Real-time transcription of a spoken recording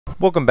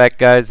Welcome back,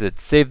 guys.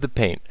 It's Save the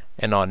Paint,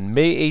 and on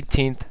May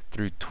 18th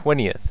through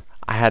 20th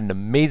I had an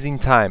amazing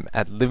time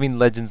at Living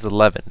Legends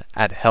 11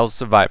 at Hell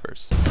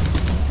Survivors.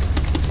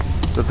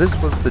 So this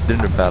was the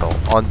dinner battle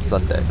on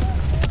Sunday.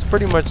 It's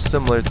pretty much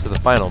similar to the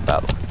final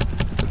battle.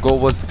 The goal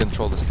was to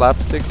control the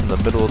slapsticks in the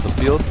middle of the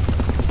field.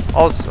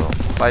 Also,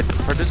 by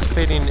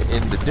participating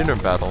in the dinner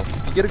battle,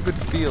 you get a good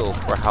feel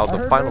for how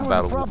the final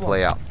battle will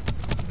play out.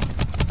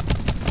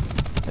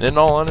 And in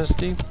all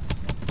honesty,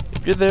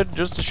 if you're there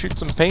just to shoot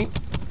some paint,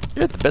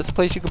 you're at the best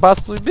place you could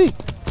possibly be.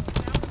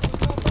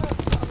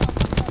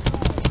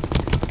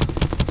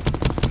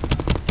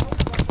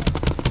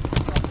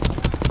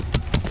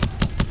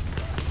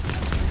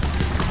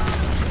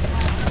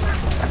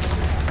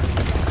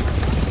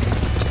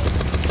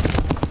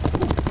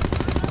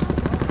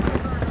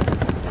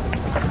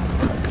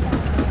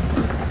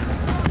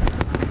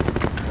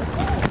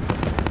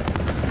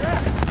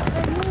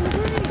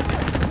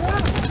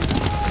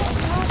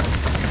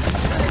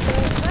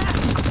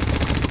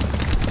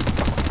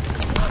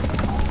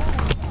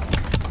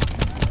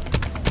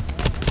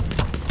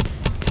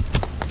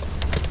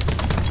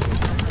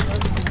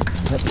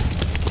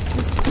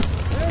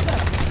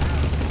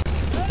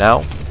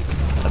 Now,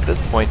 at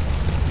this point,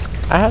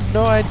 I had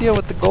no idea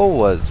what the goal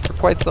was for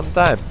quite some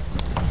time.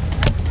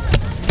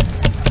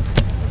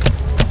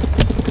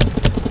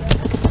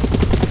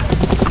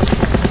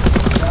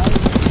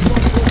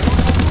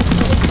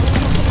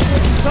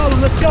 Tell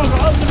them, let's go,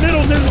 out in the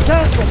middle near the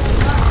tackle.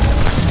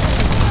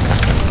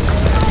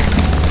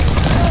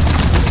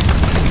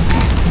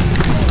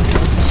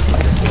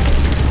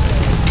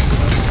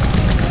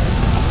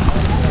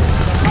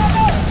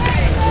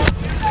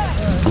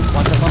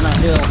 Watch up on that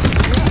hill.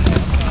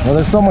 Well,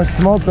 there's so much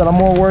smoke that I'm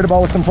more worried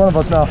about what's in front of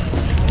us now.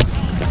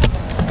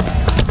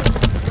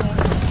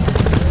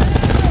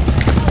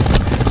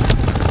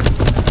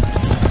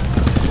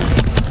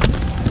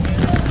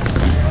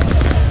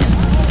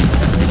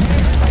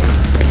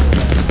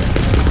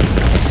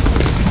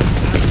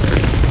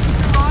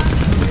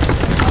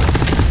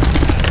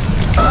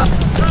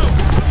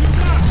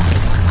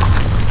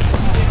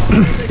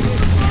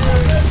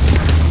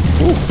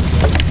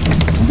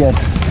 I'm good.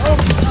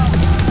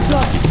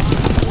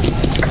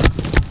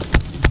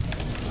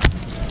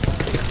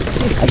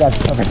 I got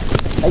it, okay.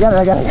 I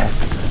got it.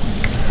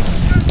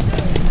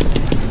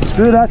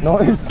 Screw that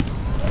noise.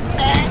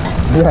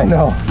 Yeah, I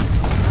know.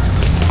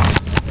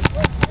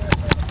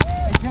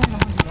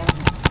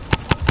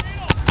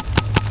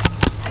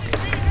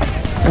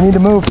 I need to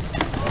move.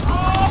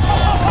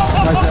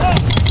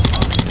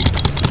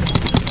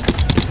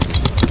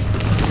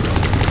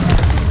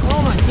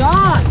 Oh my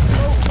God!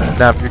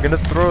 Now, if you're gonna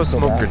throw a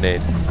smoke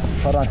grenade,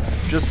 Hold on.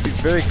 just be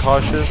very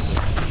cautious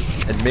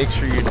and make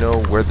sure you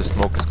know where the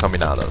smoke is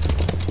coming out of,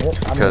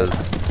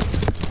 because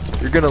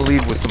you're gonna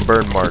leave with some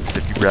burn marks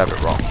if you grab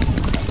it wrong.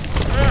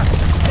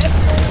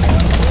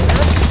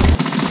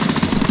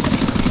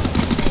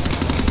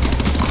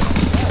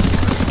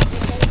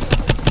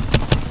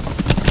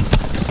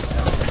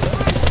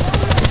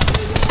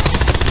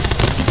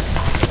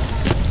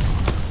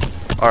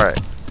 Alright,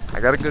 I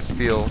got a good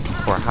feel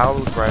for how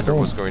the grinder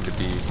was going to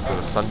be for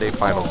the Sunday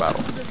final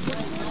battle.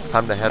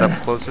 Time to head up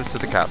closer to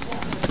the castle.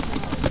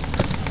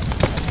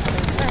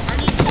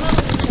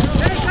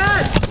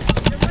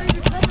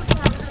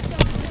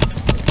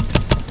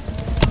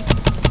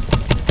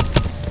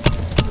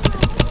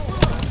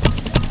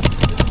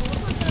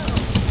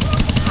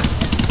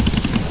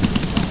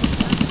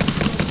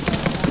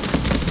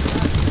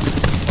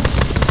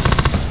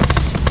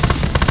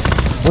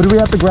 What do we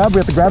have to grab? We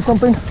have to grab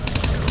something?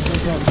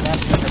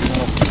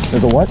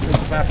 There's a what? There's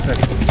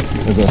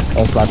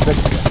a slapstick?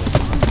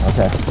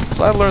 Okay.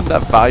 So I learned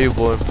that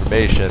valuable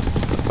information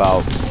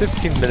about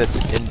 15 minutes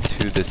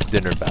into this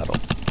dinner battle.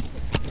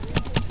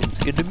 Seems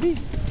good to me.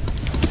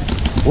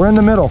 We're in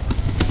the middle.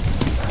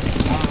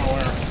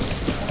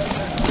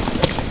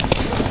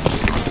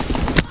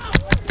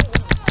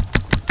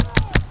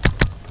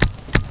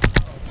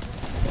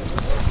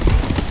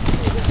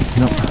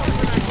 No.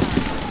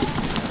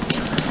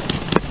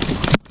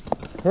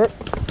 Hit.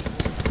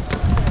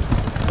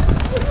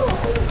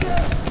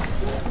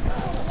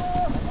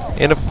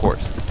 And of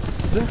course,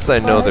 since I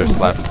know they're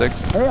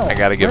slapsticks, I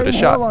gotta give it a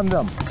shot. On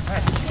them.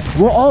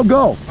 We'll all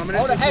go.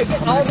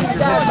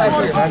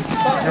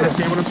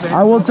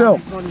 I will too.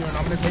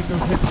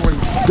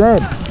 Same.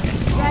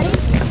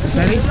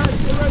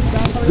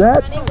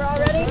 Set.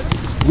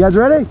 You guys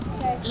ready?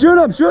 Shoot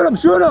him, shoot him,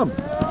 shoot him.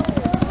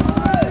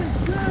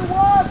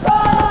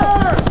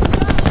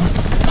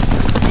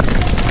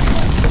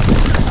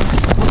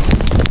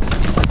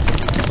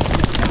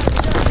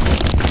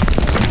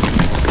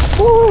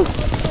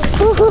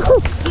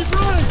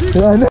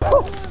 Yeah, I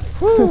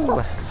know.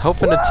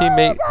 Helping a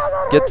teammate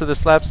get to the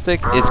slapstick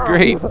is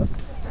great.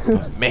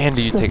 Man,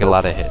 do you take a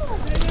lot of hits.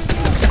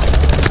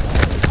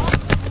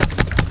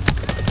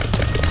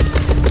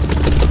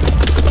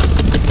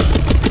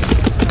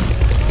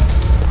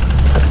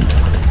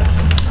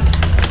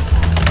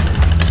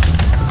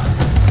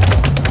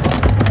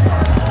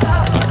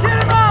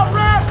 Get him out,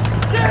 ref!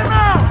 Get him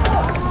out!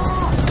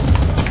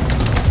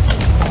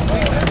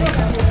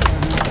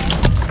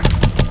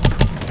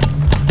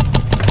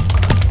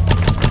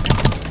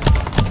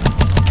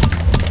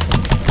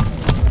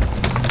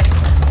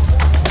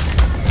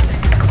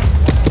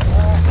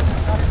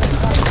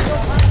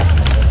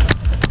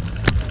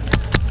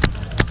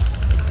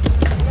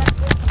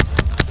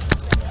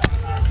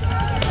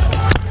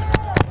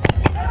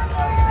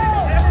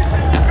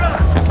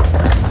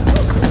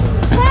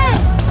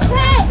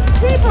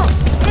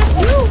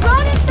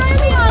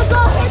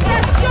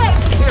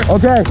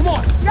 Okay. Come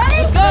on.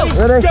 Ready? Go.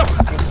 Ready? Go.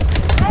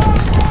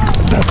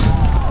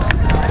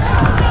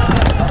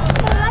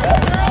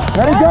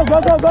 Ready, go,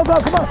 go, go, go, go,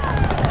 come on.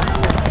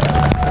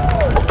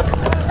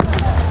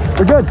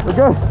 We're good, we're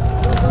good.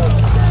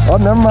 Oh,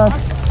 never mind.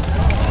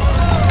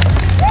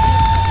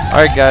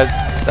 Alright guys,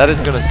 that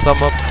is going to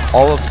sum up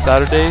all of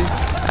Saturday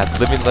at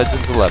Living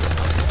Legends 11.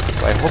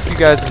 So I hope you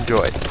guys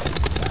enjoyed.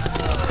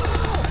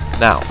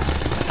 Now,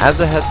 as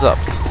a heads up,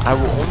 I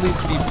will only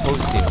be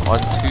posting on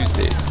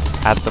Tuesdays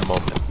at the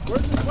moment.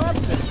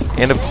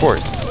 And of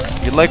course,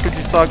 if you like what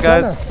you saw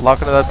guys, lock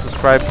into that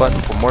subscribe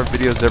button for more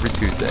videos every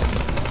Tuesday.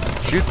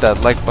 Shoot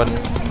that like button,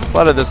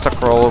 splatter this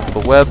sucker all over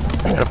the web,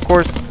 and of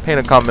course, paint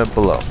a comment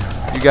below.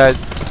 You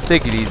guys,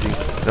 take it easy,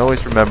 and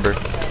always remember,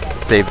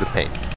 save the paint.